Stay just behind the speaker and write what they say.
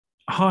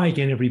Hi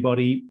again,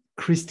 everybody.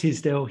 Chris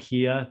Tisdale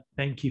here.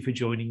 Thank you for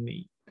joining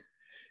me.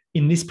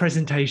 In this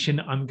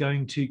presentation, I'm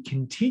going to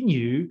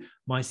continue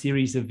my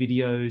series of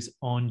videos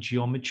on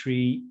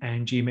geometry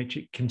and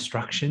geometric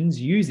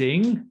constructions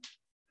using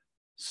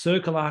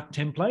circle arc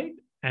template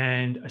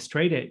and a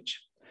straight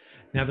edge.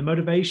 Now, the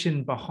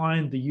motivation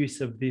behind the use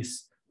of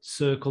this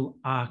circle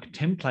arc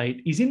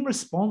template is in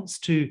response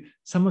to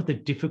some of the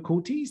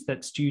difficulties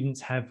that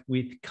students have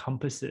with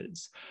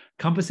compasses.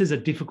 Compasses are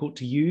difficult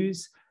to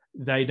use.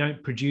 They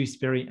don't produce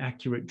very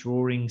accurate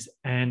drawings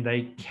and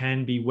they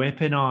can be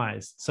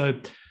weaponized. So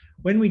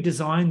when we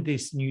designed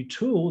this new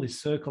tool,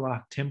 this circle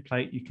arc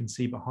template you can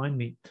see behind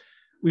me,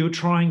 we were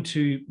trying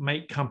to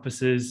make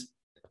compasses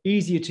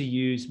easier to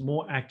use,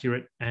 more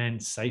accurate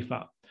and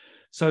safer.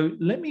 So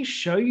let me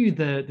show you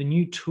the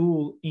new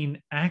tool in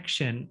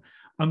action.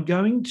 I'm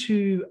going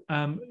to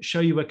show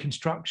you a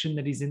construction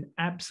that is an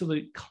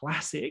absolute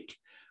classic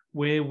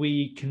where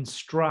we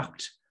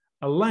construct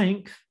a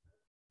length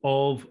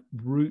of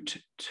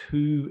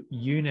 √2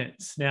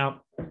 units.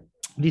 Now,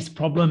 this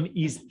problem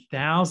is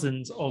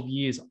thousands of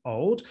years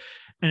old,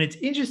 and it's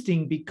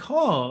interesting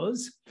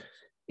because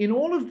in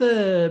all of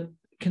the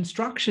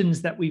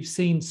constructions that we've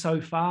seen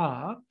so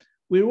far,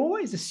 we're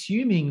always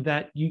assuming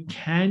that you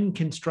can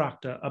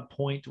construct a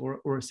point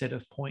or a set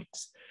of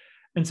points.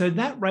 And so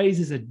that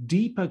raises a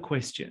deeper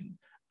question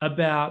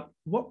about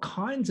what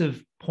kinds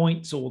of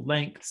points or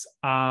lengths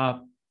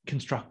are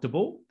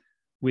constructible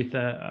with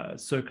a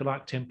circle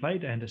arc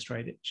template and a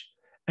straight edge,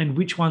 and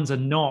which ones are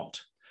not.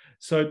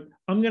 So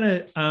I'm going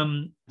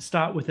to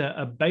start with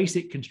a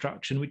basic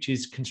construction, which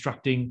is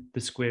constructing the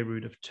square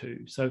root of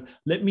 2. So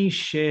let me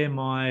share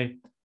my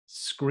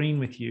screen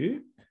with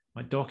you,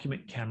 my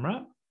document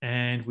camera,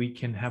 and we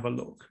can have a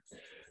look.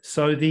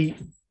 So the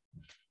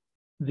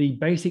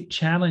basic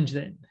challenge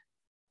then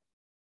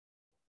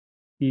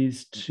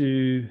is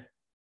to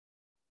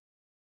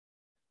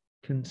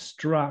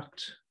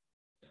construct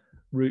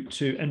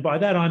 √2. And by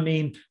that, I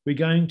mean, we're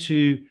going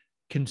to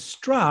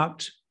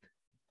construct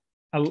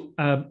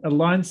a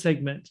line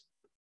segment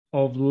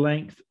of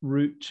length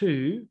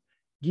 √2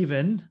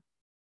 given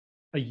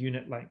a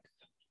unit length.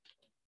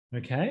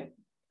 Okay,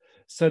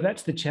 so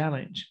that's the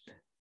challenge.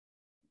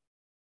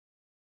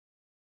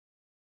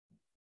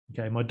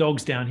 Okay, my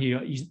dog's down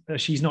here.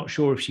 She's not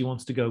sure if she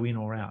wants to go in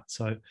or out.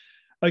 So,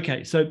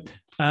 okay, so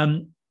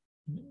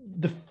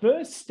the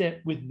first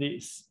step with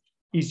this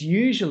is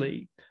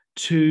usually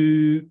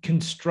to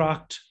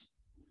construct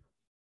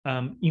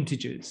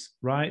integers,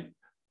 right?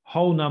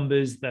 Whole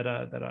numbers that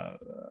are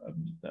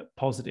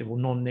positive or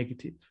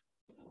non-negative.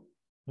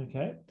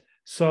 Okay,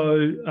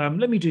 so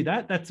let me do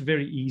that. That's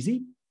very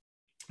easy.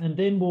 And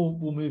then we'll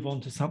move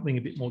on to something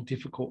a bit more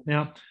difficult.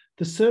 Now,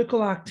 the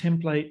circle arc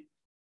template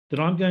that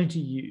I'm going to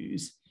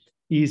use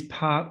is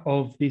part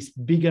of this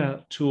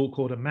bigger tool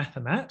called a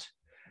Mathemat.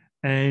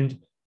 And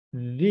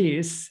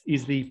this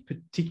is the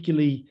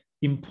particularly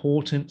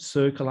important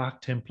circle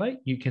arc template.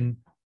 You can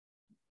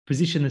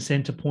position the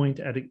center point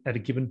at a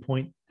given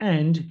point,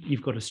 and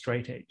you've got a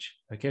straight edge.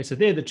 Okay, so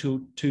they're the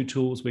two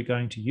tools we're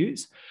going to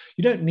use.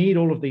 You don't need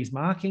all of these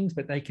markings,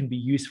 but they can be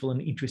useful and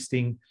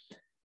interesting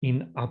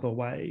in other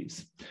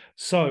ways.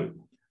 So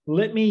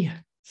let me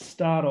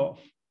start off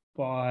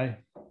by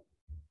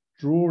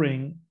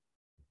drawing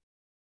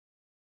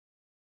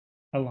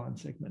a line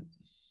segment.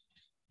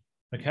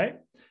 Okay,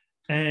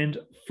 and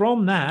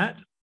from that,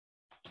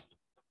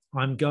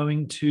 I'm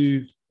going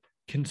to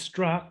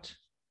construct,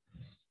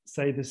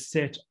 say, the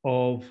set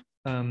of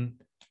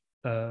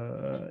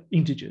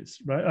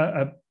integers,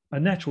 right? A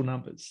natural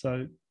numbers.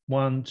 So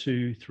 1,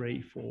 2,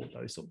 3, 4,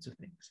 those sorts of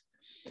things.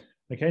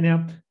 Okay,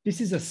 now this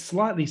is a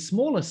slightly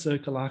smaller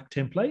circle arc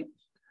template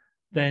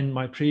than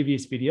my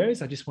previous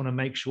videos. I just want to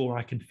make sure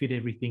I can fit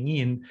everything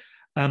in.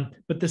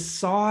 But the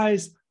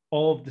size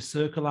of the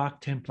circle arc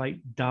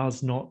template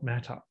does not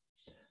matter.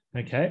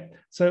 Okay,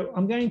 so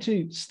I'm going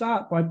to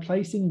start by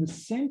placing the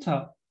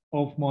center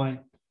of my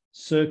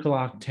circle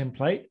arc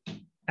template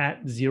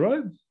at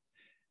 0.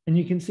 And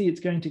you can see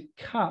it's going to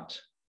cut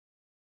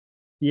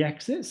the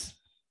axis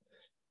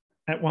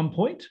at one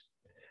point.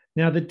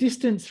 Now, the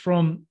distance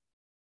from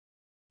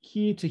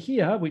here to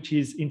here, which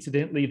is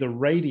incidentally the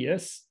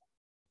radius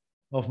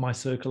of my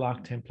circle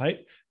arc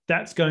template,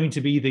 that's going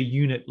to be the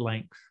unit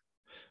length.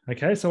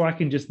 Okay, so I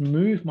can just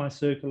move my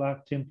circle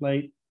arc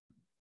template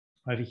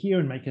over here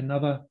and make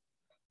another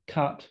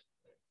cut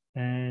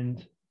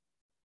and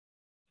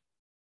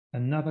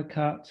another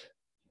cut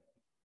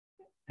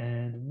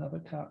and another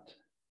cut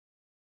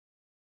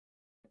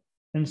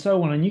and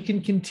so on. And you can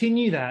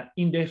continue that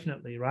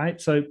indefinitely, right?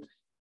 So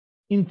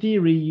in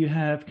theory, you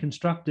have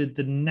constructed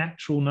the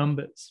natural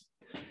numbers.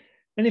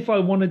 And if I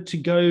wanted to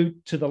go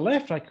to the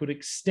left, I could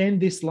extend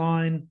this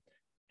line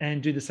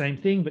and do the same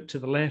thing, but to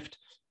the left.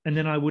 And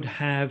then I would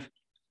have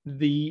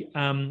the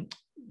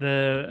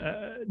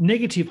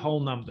negative whole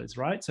numbers,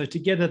 right? So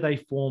together they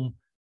form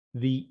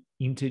the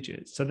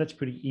integers. So that's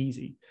pretty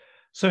easy.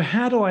 So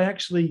how do I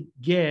actually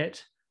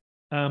get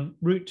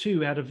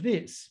 √2 out of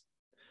this?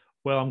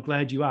 Well, I'm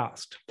glad you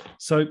asked.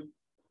 So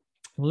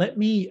let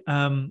me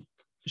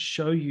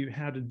show you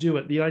how to do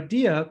it. The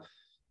idea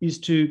is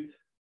to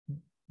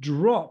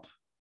drop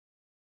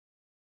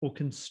or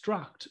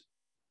construct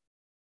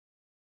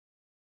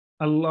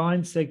a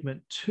line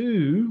segment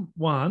to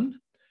one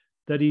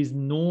that is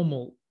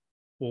normal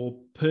or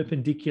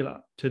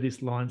perpendicular to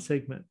this line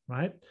segment,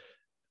 right?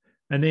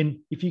 And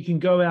then if you can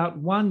go out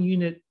 1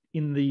 unit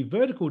in the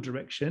vertical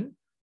direction,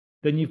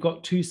 then you've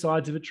got two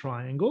sides of a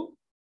triangle,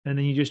 and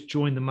then you just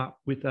join them up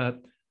with the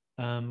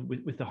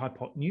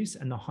hypotenuse,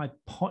 and the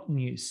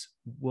hypotenuse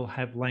will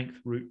have length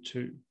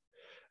 √2.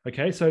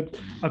 Okay, so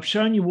I've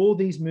shown you all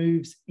these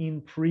moves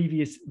in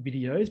previous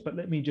videos, but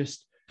let me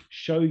just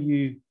show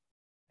you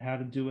how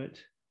to do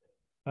it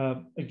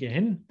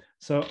again.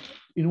 So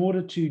in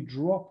order to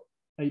drop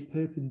a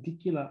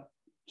perpendicular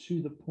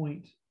to the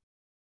point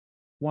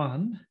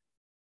 1,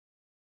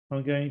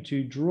 I'm going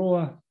to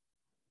draw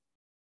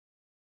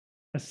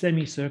a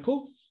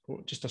semicircle,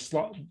 or just a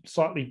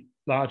slightly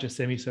larger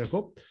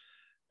semicircle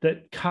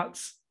that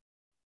cuts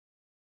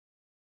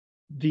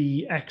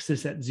the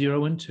axis at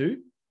 0 and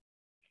 2.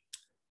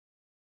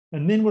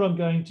 And then what I'm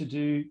going to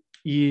do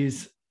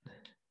is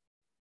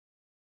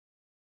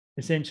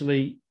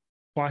essentially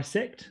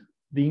bisect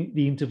the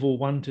interval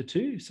 1 to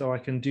 2. So I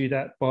can do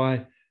that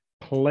by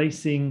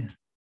placing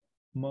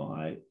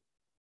my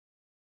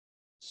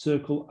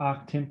circle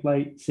arc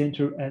template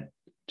center at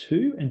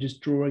 2 and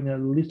just drawing a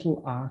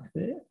little arc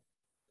there.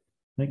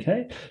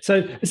 Okay,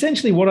 so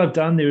essentially what I've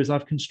done there is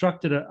I've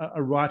constructed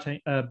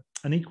an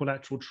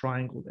equilateral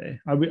triangle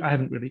there. I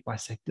haven't really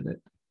bisected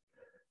it.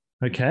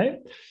 Okay,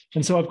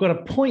 and so I've got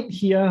a point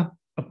here,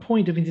 a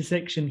point of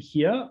intersection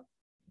here,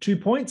 2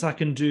 points. I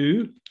can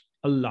do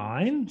a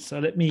line. So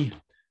let me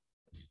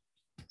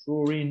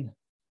draw in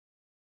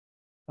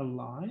a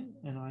line,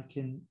 and I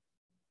can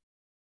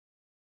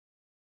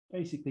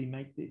basically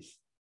make this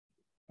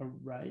a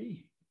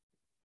ray.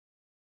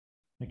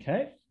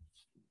 Okay.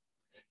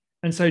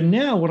 And so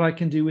now what I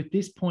can do with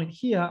this point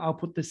here, I'll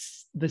put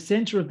the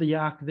center of the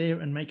arc there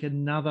and make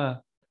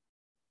another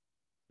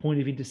point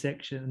of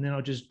intersection, and then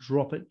I'll just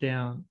drop it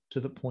down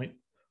to the point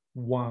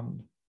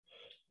 1.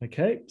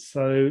 Okay,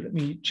 so let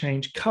me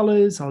change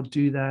colors. I'll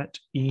do that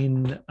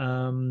in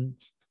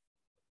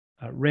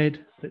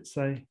red, let's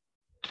say.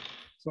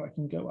 So I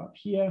can go up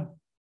here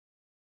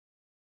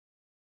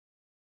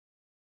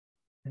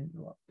and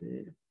go up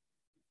there.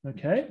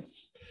 Okay,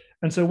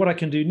 and so what I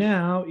can do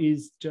now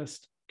is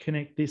just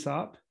connect this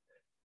up.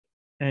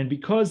 And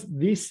because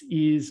this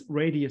is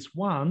radius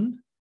 1,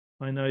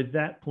 I know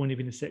that point of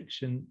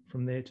intersection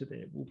from there to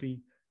there will be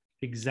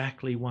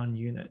exactly 1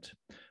 unit.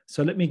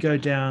 So let me go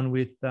down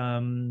with,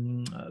 let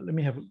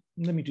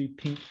me do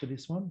pink for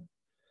this one.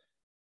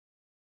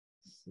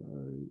 So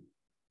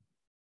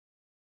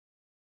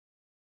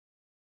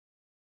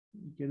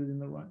get it in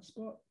the right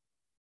spot.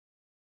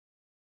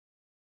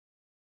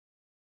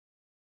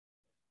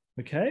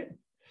 Okay.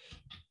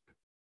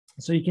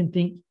 So you can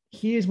think,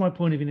 here's my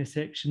point of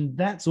intersection.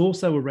 That's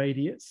also a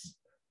radius.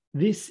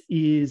 This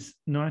is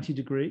 90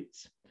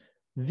 degrees.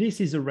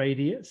 This is a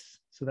radius,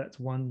 so that's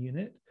 1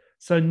 unit.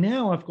 So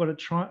now I've got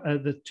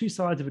the two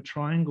sides of a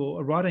triangle,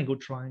 a right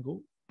angled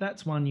triangle.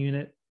 That's 1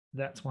 unit,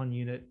 that's 1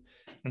 unit.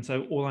 And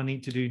so all I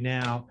need to do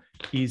now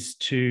is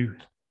to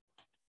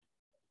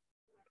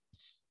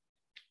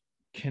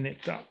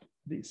connect up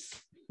this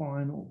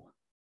final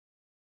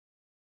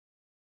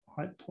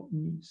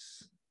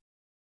hypotenuse.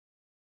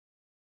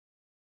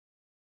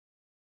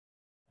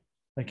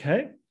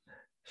 Okay,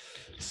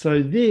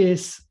 so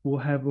this will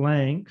have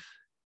length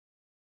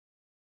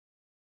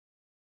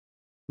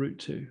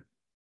 √2.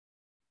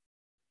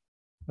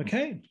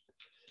 Okay,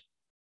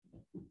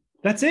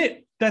 that's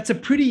it. That's a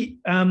pretty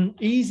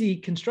easy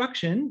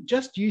construction,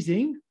 just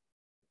using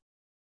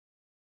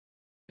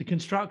the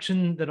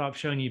construction that I've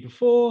shown you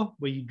before,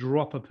 where you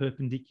drop a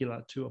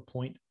perpendicular to a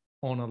point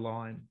on a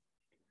line.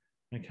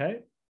 Okay,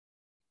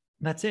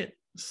 that's it.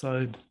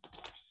 So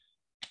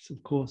this,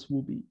 of course,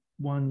 will be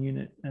 1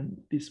 unit, and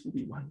this will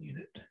be 1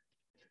 unit.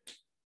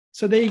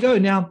 So there you go.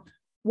 Now,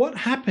 what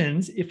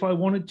happens if I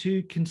wanted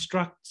to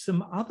construct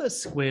some other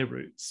square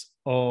roots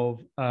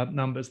of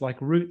numbers like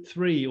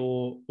 √3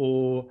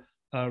 or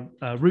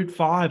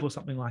 √5 or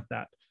something like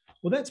that?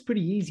 Well, that's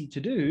pretty easy to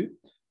do.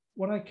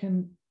 What I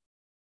can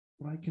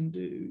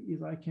do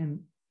is I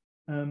can,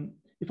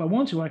 if I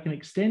want to, I can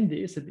extend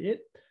this a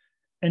bit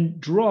and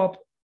drop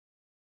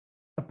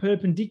a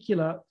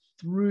perpendicular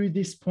through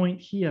this point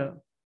here,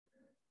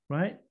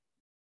 right,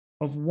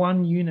 of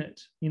 1 unit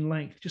in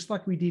length, just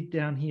like we did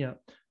down here.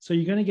 So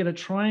you're going to get a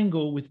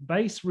triangle with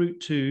base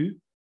 √2,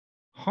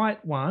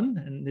 height 1,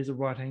 and there's a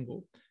right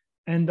angle,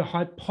 and the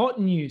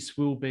hypotenuse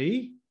will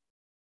be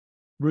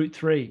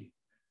 √3.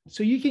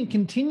 So you can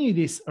continue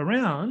this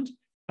around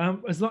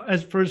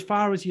for as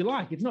far as you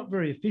like. It's not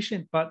very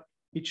efficient, but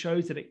it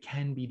shows that it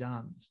can be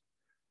done.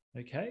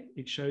 Okay,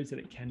 it shows that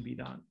it can be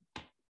done.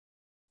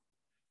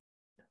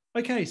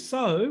 Okay,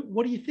 so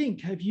what do you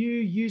think? Have you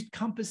used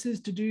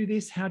compasses to do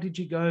this? How did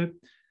you go?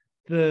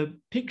 The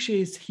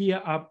pictures here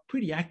are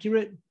pretty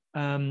accurate.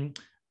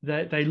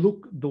 they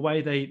look the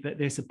way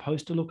they're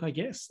supposed to look, I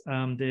guess.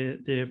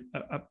 They're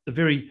a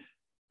very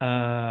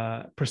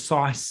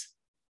precise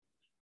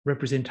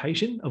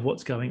representation of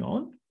what's going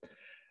on.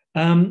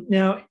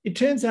 Now, it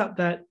turns out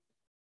that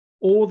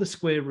all the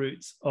square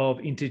roots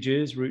of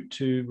integers, root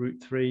 2,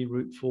 root 3,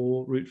 root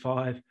 4, root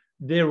 5,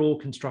 they're all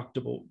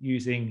constructible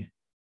using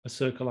a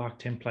circle arc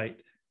template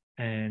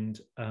and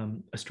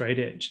a straight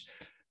edge.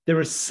 There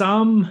are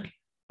some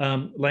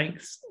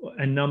lengths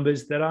and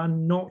numbers that are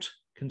not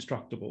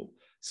constructible.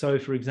 So,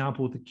 for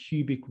example, the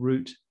cubic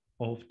root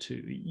of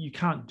 2, you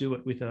can't do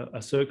it with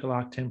a circle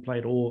arc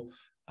template or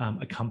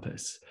a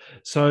compass.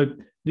 So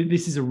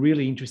this is a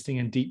really interesting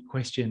and deep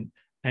question,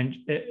 and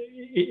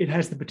it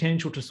has the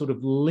potential to sort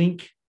of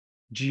link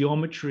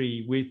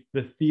geometry with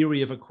the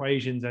theory of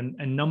equations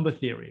and number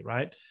theory,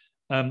 right?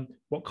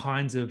 What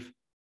kinds of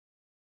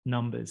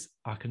numbers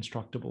are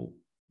constructible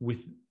with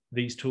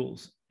these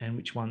tools and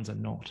which ones are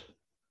not?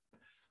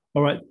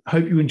 All right,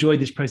 hope you enjoyed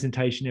this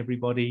presentation,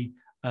 everybody.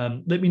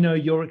 Let me know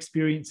your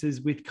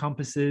experiences with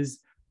compasses.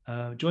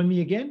 Join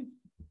me again.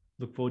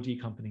 Look forward to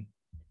your company.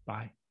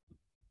 Bye.